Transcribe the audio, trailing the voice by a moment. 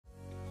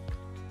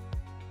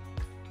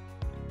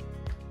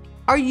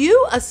Are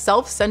you a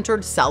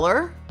self-centered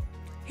seller?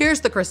 Here's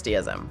the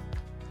Kristieism.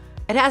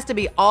 It has to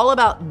be all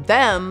about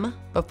them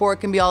before it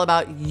can be all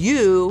about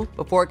you,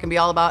 before it can be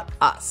all about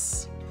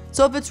us.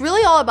 So if it's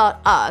really all about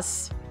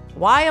us,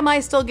 why am I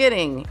still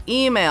getting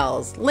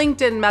emails,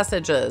 LinkedIn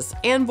messages,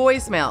 and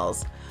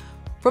voicemails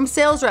from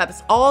sales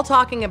reps all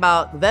talking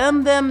about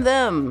them,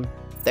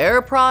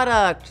 their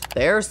product,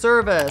 their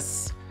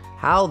service,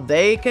 how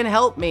they can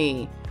help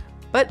me,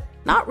 but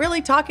not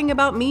really talking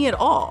about me at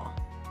all?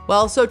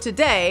 Well, so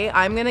today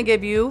I'm gonna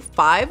give you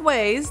 5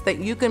 ways that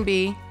you can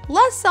be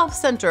less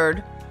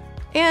self-centered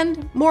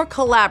and more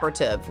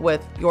collaborative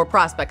with your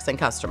prospects and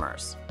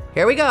customers.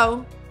 Here we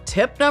go.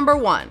 Tip number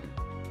 1,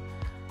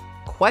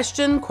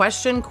 question,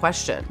 question,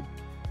 question.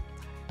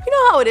 You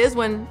know how it is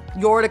when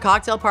you're at a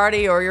cocktail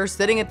party or you're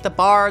sitting at the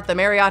bar at the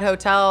Marriott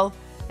Hotel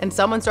and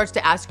someone starts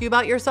to ask you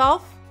about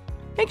yourself?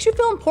 Makes you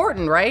feel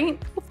important,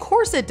 right? Of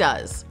course it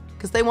does,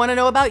 because they want to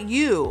know about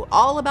you,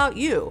 all about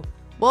you.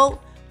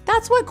 Well,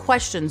 that's what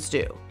questions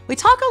do. We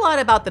talk a lot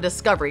about the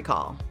discovery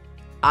call.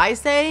 I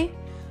say,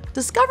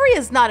 discovery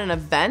is not an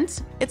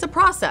event, it's a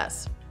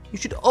process. You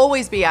should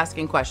always be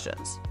asking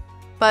questions.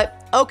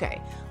 But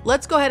okay,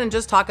 let's go ahead and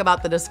just talk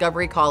about the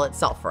discovery call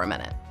itself for a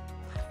minute.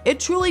 It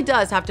truly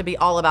does have to be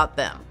all about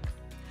them.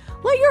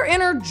 Let your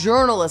inner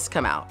journalist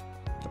come out.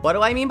 What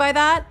do I mean by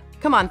that?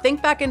 Come on,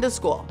 think back into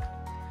school.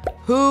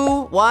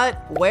 Who,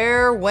 what,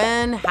 where,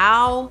 when,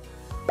 how?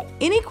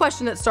 Any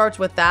question that starts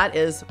with that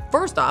is,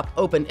 first off,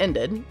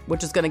 open-ended,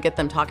 which is going to get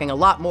them talking a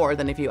lot more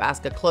than if you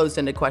ask a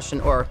closed-ended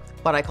question or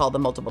what I call the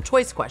multiple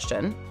choice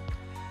question.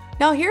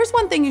 Now, here's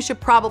one thing you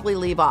should probably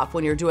leave off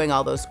when you're doing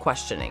all those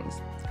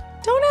questionings.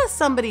 Don't ask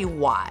somebody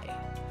why.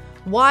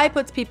 Why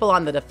puts people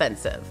on the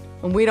defensive,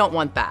 and we don't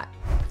want that.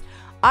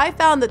 I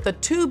found that the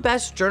 2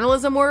 best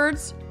journalism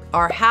words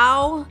are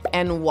how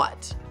and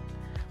what.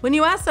 When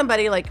you ask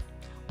somebody like,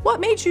 what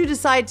made you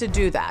decide to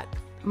do that?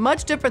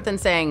 Much different than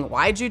saying,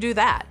 why'd you do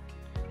that?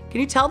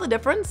 Can you tell the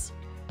difference?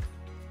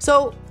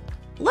 So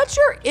let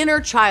your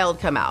inner child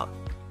come out.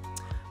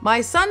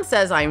 My son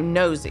says I'm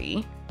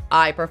nosy.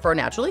 I prefer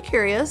naturally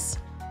curious.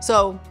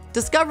 So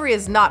discovery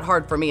is not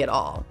hard for me at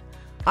all.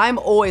 I'm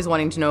always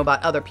wanting to know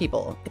about other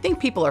people. I think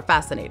people are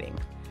fascinating.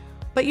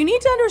 But you need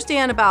to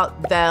understand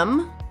about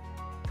them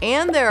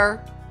and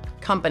their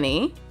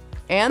company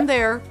and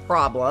their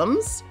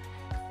problems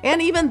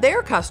and even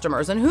their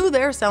customers and who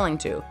they're selling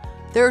to.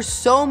 There's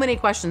so many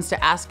questions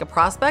to ask a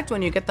prospect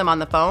when you get them on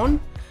the phone.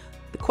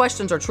 The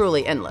questions are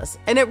truly endless,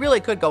 and it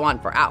really could go on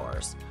for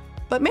hours.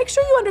 But make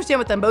sure you understand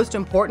what the most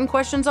important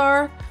questions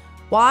are.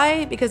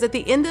 Why? Because at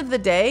the end of the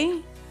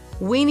day,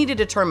 we need to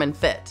determine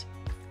fit.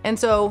 And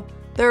so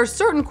there are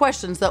certain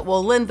questions that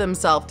will lend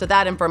themselves to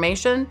that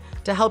information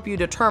to help you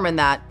determine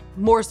that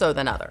more so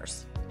than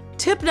others.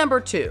 Tip number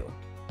 2,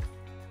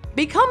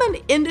 become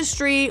an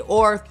industry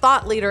or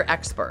thought leader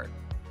expert.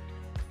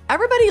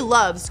 Everybody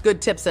loves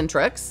good tips and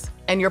tricks,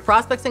 and your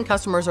prospects and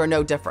customers are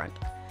no different.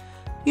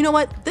 You know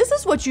what? This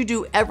is what you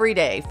do every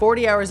day,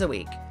 40 hours a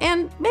week.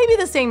 And maybe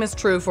the same is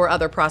true for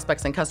other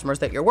prospects and customers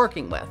that you're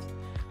working with.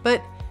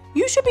 But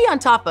you should be on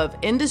top of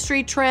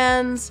industry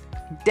trends,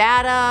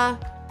 data,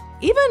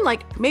 even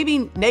like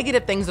maybe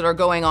negative things that are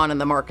going on in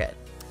the market.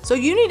 So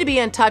you need to be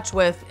in touch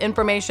with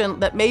information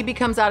that maybe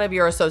comes out of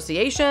your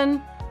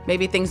association,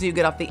 maybe things you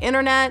get off the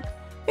internet,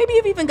 maybe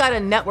you've even got a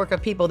network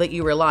of people that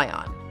you rely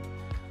on.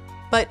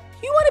 But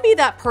you want to be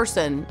that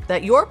person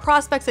that your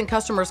prospects and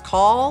customers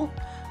call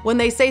when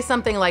they say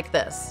something like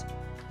this.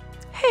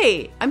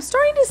 Hey, I'm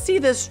starting to see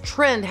this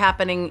trend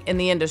happening in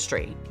the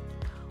industry.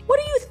 What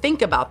do you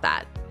think about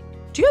that?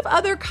 Do you have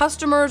other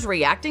customers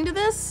reacting to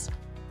this?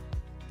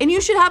 And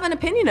you should have an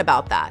opinion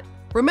about that.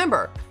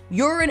 Remember,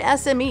 you're an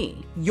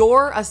SME.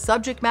 You're a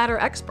subject matter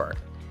expert.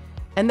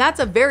 And that's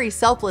a very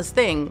selfless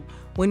thing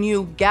when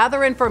you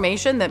gather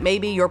information that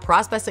maybe your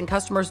prospects and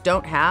customers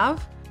don't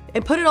have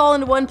and put it all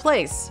into one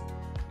place.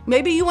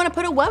 Maybe you want to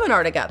put a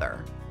webinar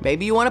together.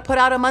 Maybe you want to put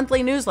out a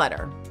monthly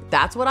newsletter.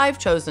 That's what I've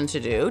chosen to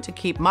do to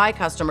keep my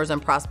customers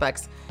and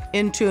prospects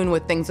in tune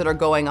with things that are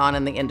going on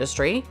in the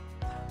industry.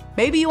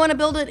 Maybe you want to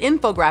build an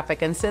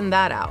infographic and send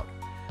that out.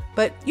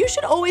 But you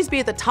should always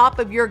be at the top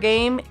of your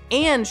game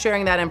and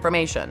sharing that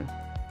information.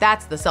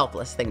 That's the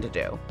selfless thing to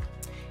do.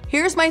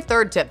 Here's my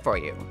 3rd tip for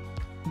you.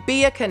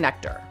 Be a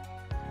connector.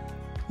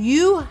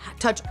 You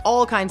touch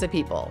all kinds of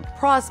people,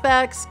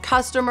 prospects,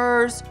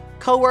 customers,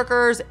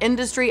 coworkers,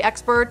 industry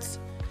experts.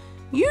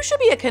 You should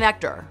be a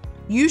connector.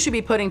 You should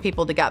be putting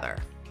people together.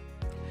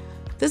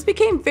 This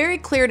became very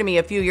clear to me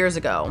a few years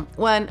ago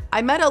when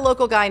I met a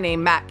local guy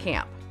named Matt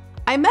Camp.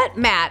 I met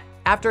Matt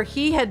after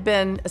he had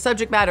been a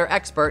subject matter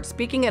expert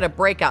speaking at a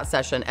breakout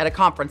session at a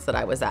conference that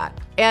I was at.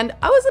 And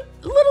I was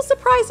a little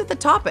surprised at the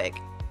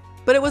topic,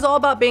 but it was all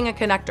about being a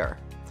connector.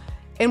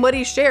 And what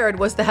he shared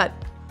was that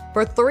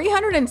for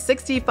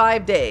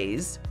 365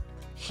 days,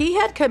 he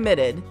had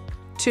committed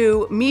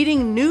to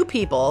meeting new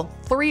people,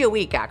 3 a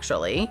week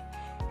actually,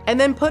 and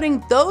then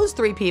putting those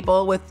 3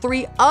 people with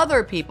 3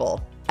 other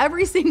people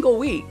every single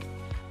week.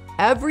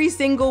 Every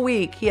single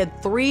week, he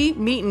had 3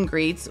 meet and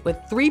greets with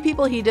 3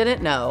 people he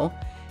didn't know,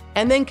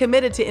 and then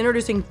committed to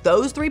introducing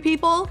those 3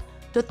 people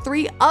to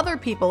 3 other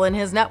people in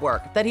his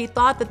network that he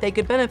thought that they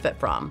could benefit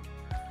from.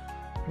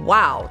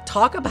 Wow,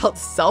 talk about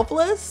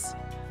selfless?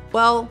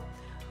 Well,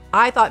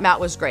 I thought Matt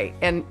was great,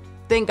 and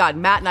thank God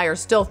Matt and I are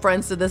still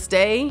friends to this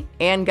day.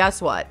 And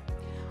guess what?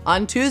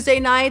 On Tuesday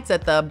nights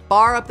at the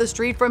bar up the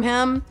street from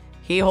him,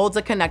 he holds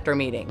a connector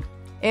meeting.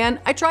 And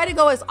I try to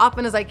go as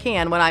often as I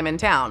can when I'm in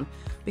town,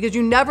 because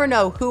you never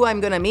know who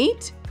I'm gonna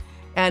meet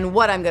and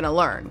what I'm gonna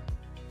learn.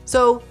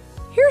 So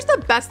here's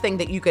the best thing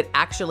that you could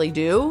actually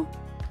do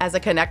as a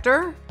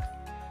connector.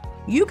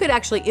 You could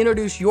actually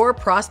introduce your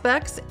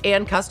prospects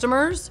and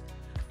customers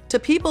to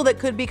people that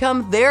could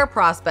become their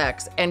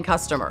prospects and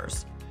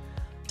customers.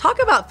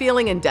 Talk about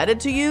feeling indebted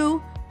to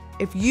you.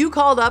 If you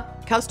called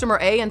up customer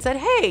A and said,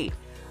 hey,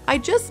 I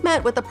just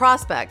met with a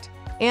prospect,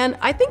 and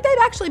I think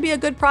they'd actually be a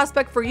good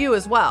prospect for you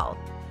as well.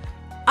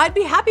 I'd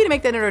be happy to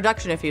make that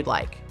introduction if you'd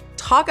like.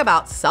 Talk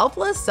about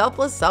selfless,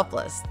 selfless,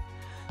 selfless.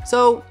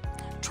 So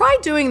try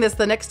doing this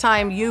the next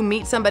time you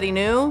meet somebody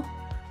new.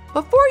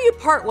 Before you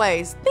part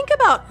ways, think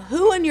about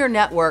who in your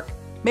network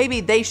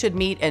maybe they should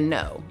meet and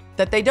know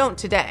that they don't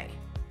today.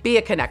 Be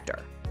a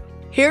connector.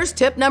 Here's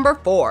tip number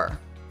 4.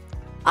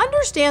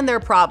 Understand their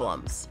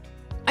problems.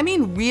 I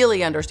mean,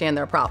 really understand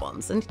their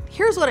problems. And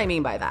here's what I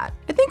mean by that.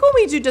 I think when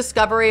we do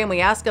discovery and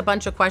we ask a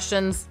bunch of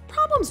questions,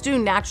 problems do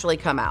naturally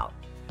come out.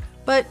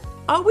 But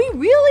are we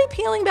really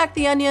peeling back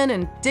the onion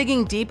and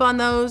digging deep on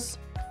those?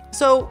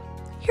 So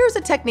here's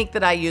a technique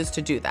that I use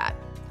to do that.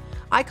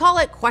 I call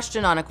it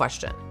question on a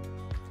question.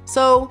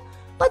 So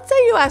let's say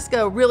you ask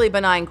a really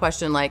benign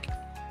question like,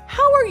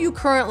 how are you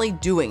currently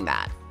doing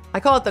that? I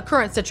call it the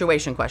current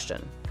situation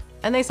question.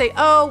 And they say,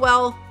 oh,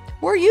 well,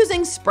 we're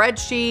using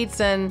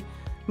spreadsheets and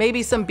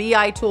maybe some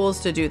BI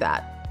tools to do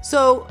that.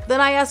 So then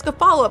I ask a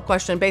follow-up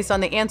question based on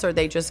the answer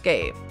they just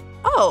gave.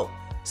 Oh,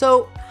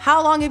 so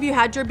how long have you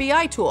had your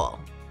BI tool?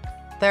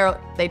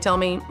 They tell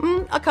me,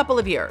 a couple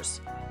of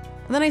years.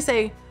 And then I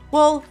say,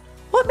 well,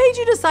 what made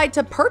you decide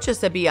to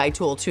purchase a BI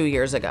tool 2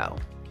 years ago?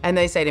 And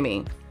they say to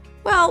me,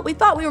 well, we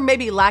thought we were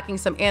maybe lacking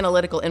some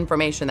analytical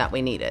information that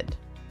we needed.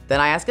 Then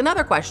I ask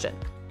another question.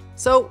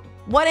 So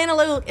what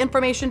analytical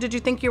information did you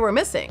think you were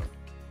missing?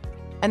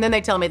 And then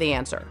they tell me the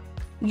answer.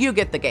 You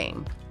get the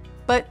game.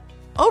 But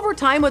over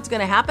time, what's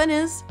gonna happen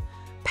is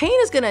pain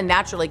is gonna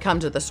naturally come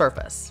to the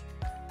surface.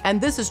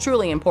 And this is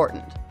truly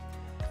important.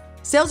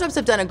 Sales reps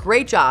have done a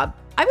great job,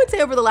 I would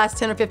say over the last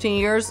 10 or 15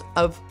 years,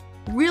 of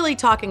really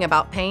talking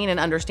about pain and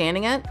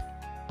understanding it.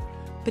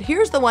 But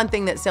here's the one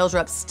thing that sales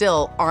reps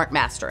still aren't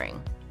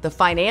mastering: the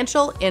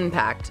financial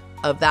impact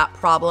of that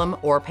problem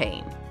or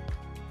pain.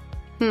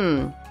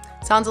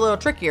 Sounds a little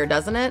trickier,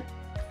 doesn't it?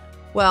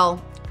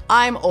 Well,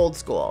 I'm old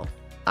school.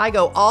 I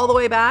go all the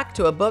way back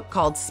to a book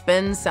called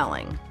Spin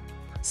Selling.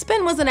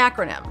 SPIN was an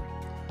acronym.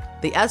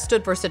 The S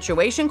stood for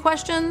situation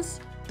questions,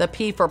 the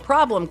P for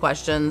problem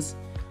questions,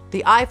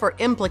 the I for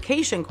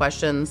implication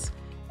questions,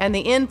 and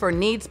the N for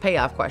needs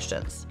payoff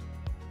questions.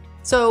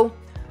 So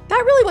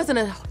that really wasn't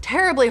a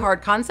terribly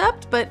hard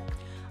concept, but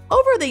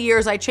over the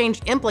years I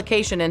changed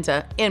implication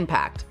into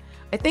impact.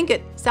 I think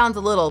it sounds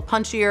a little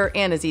punchier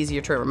and is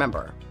easier to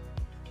remember.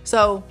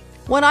 So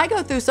when I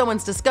go through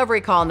someone's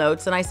discovery call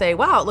notes and I say,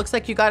 wow, it looks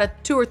like you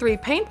got 2 or 3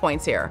 pain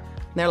points here.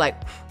 And they're like,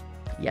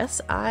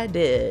 yes, I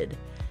did.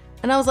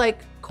 And I was like,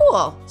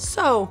 cool.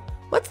 So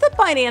what's the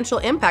financial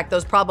impact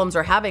those problems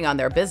are having on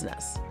their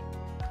business?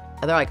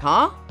 And they're like,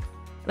 huh?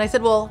 And I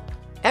said, well,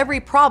 every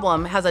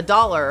problem has a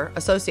dollar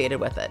associated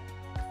with it.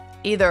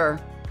 Either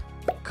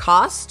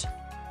cost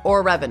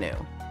or revenue.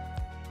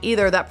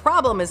 Either that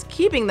problem is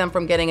keeping them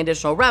from getting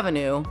additional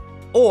revenue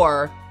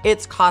or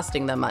it's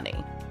costing them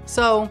money.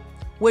 So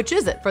which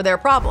is it for their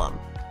problem?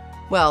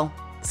 Well,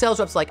 sales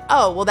rep's like,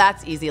 oh, well,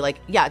 that's easy. Like,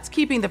 yeah, it's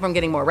keeping them from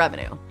getting more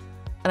revenue.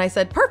 And I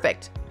said,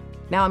 perfect.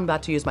 Now I'm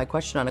about to use my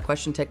question on a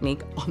question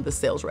technique on the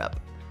sales rep.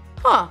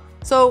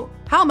 So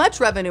how much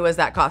revenue is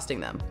that costing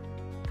them?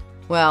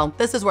 Well,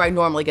 this is where I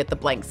normally get the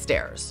blank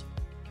stares.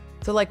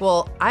 So like,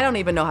 well, I don't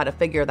even know how to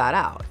figure that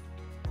out.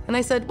 And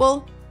I said,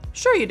 well,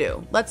 sure you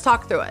do. Let's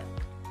talk through it.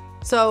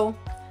 So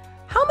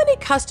how many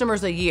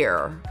customers a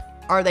year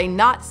are they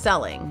not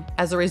selling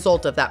as a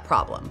result of that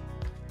problem?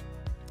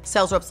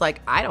 Sales rep's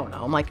like, I don't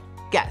know. I'm like,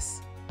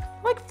 guess.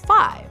 I'm like,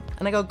 5.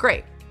 And I go,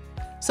 great.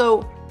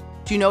 So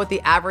do you know what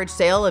the average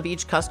sale of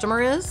each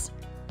customer is?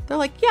 They're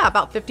like, yeah,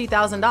 about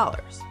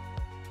 $50,000.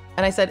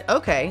 And I said,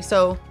 okay,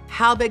 so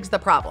how big's the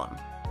problem?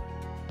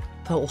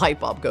 The light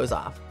bulb goes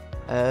off.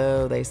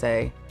 Oh, they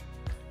say,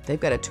 they've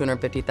got a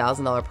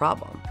 $250,000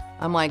 problem.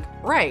 I'm like,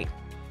 right.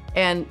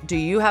 And do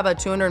you have a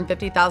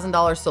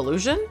 $250,000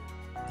 solution?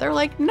 They're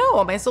like,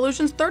 no, my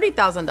solution's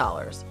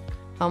 $30,000.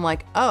 I'm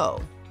like,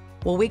 oh,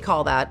 well, we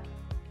call that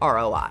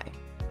ROI.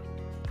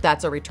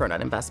 That's a return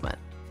on investment.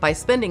 By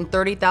spending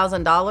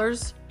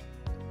 $30,000,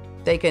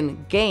 they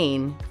can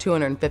gain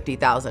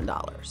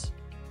 $250,000.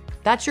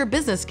 That's your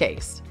business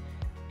case.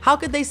 How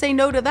could they say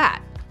no to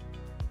that?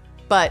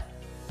 But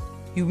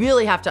you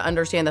really have to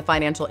understand the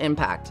financial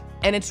impact.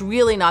 And it's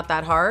really not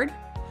that hard.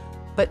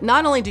 But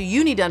not only do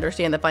you need to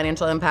understand the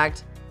financial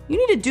impact, you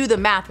need to do the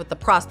math with the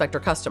prospect or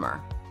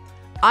customer.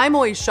 I'm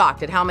always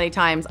shocked at how many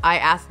times I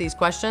ask these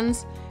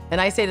questions and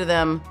I say to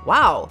them,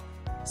 wow,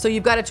 so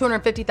you've got a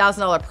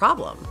 $250,000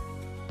 problem.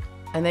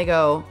 And they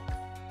go,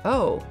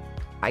 oh,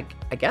 I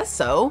guess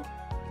so.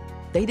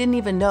 They didn't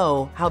even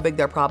know how big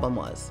their problem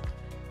was.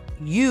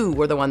 You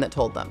were the one that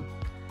told them. Do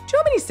you know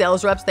how many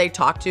sales reps they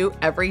talk to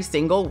every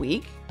single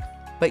week?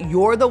 But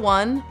you're the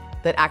one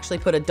that actually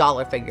put a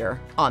dollar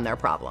figure on their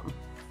problem.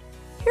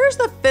 Here's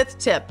the 5th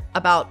tip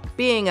about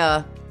being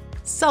a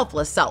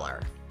selfless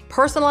seller.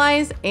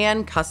 Personalize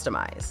and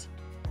customize.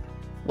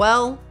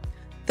 Well,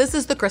 this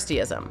is the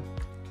Kristieism.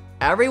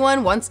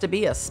 Everyone wants to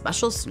be a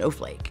special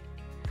snowflake.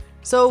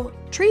 So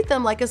treat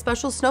them like a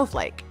special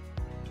snowflake.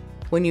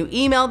 When you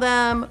email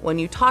them, when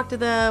you talk to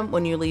them,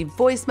 when you leave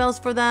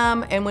voicemails for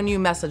them, and when you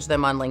message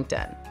them on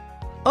LinkedIn.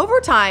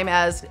 Over time,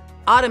 as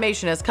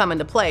automation has come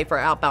into play for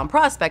outbound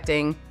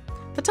prospecting,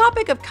 the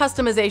topic of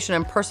customization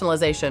and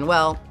personalization,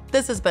 well,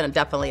 this has been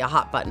definitely a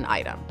hot button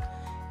item.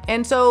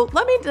 And so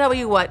let me tell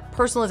you what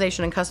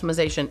personalization and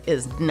customization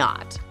is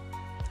not.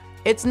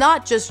 It's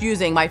not just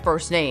using my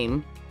first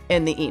name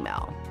in the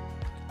email.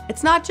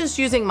 It's not just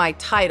using my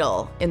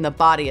title in the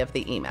body of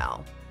the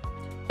email.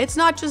 It's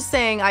not just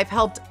saying I've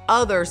helped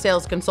other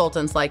sales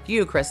consultants like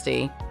you,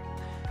 Kristie.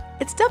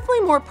 It's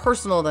definitely more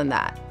personal than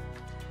that.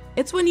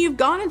 It's when you've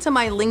gone into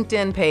my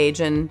LinkedIn page,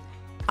 and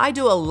I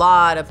do a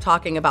lot of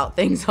talking about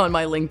things on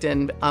my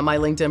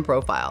LinkedIn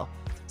profile.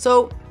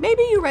 So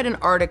maybe you read an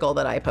article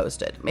that I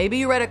posted. Maybe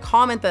you read a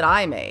comment that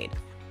I made.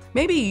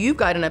 Maybe you've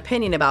got an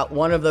opinion about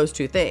one of those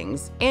two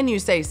things, and you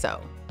say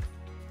so.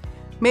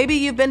 Maybe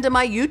you've been to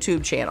my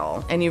YouTube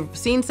channel and you've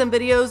seen some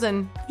videos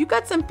and you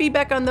got some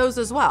feedback on those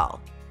as well.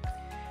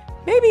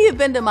 Maybe you've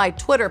been to my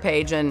Twitter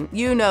page and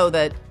you know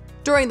that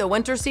during the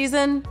winter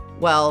season,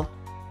 well,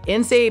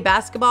 NCAA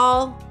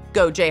basketball,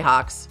 go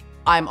Jayhawks.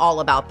 I'm all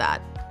about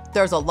that.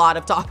 There's a lot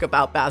of talk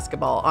about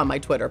basketball on my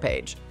Twitter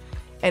page.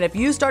 And if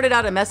you started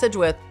out a message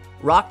with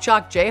Rock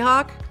Chalk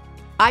Jayhawk,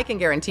 I can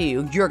guarantee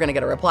you're gonna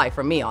get a reply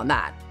from me on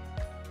that.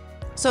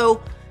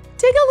 So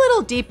dig a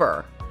little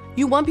deeper.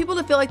 You want people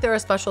to feel like they're a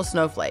special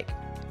snowflake.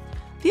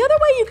 The other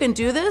way you can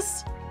do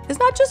this is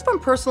not just from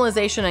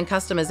personalization and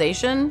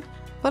customization,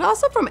 but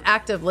also from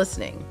active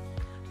listening.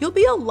 You'll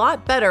be a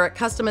lot better at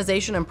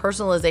customization and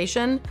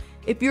personalization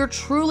if you're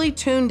truly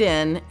tuned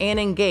in and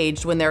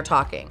engaged when they're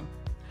talking.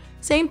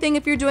 Same thing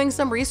if you're doing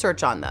some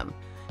research on them,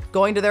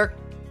 going to their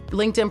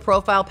LinkedIn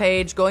profile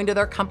page, going to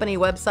their company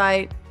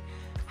website.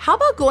 How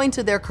about going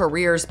to their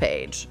careers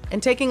page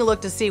and taking a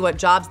look to see what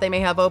jobs they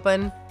may have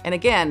open? And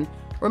again,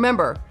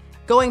 remember,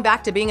 going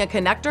back to being a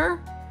connector,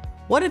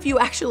 what if you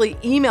actually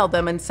emailed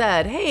them and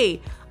said,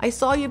 hey, I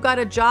saw you've got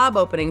a job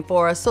opening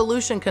for a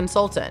solution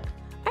consultant.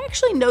 I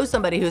actually know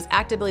somebody who's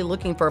actively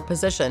looking for a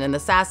position in the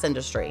SaaS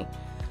industry.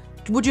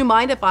 Would you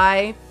mind if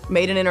I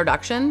made an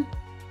introduction?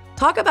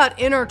 Talk about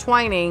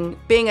intertwining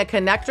being a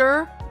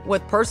connector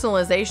with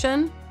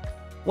personalization.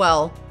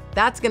 Well,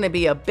 that's going to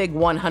be a big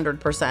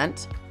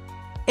 100%.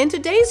 In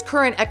today's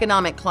current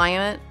economic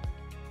climate,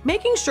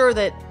 making sure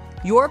that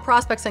your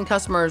prospects and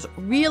customers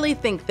really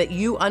think that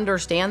you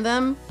understand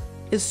them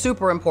is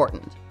super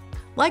important.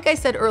 Like I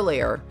said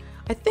earlier,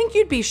 I think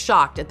you'd be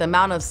shocked at the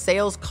amount of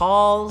sales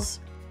calls,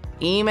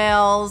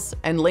 emails,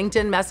 and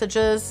LinkedIn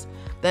messages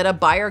that a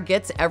buyer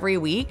gets every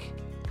week.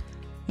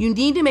 You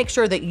need to make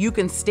sure that you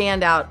can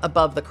stand out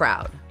above the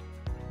crowd.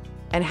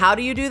 And how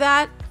do you do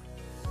that?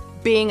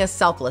 Being a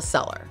selfless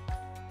seller.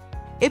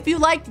 If you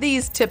liked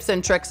these tips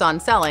and tricks on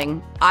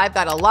selling, I've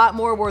got a lot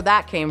more where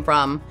that came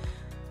from.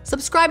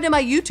 Subscribe to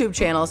my YouTube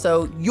channel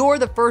so you're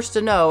the first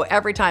to know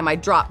every time I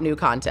drop new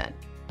content.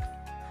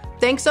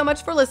 Thanks so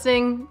much for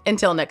listening.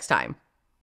 Until next time.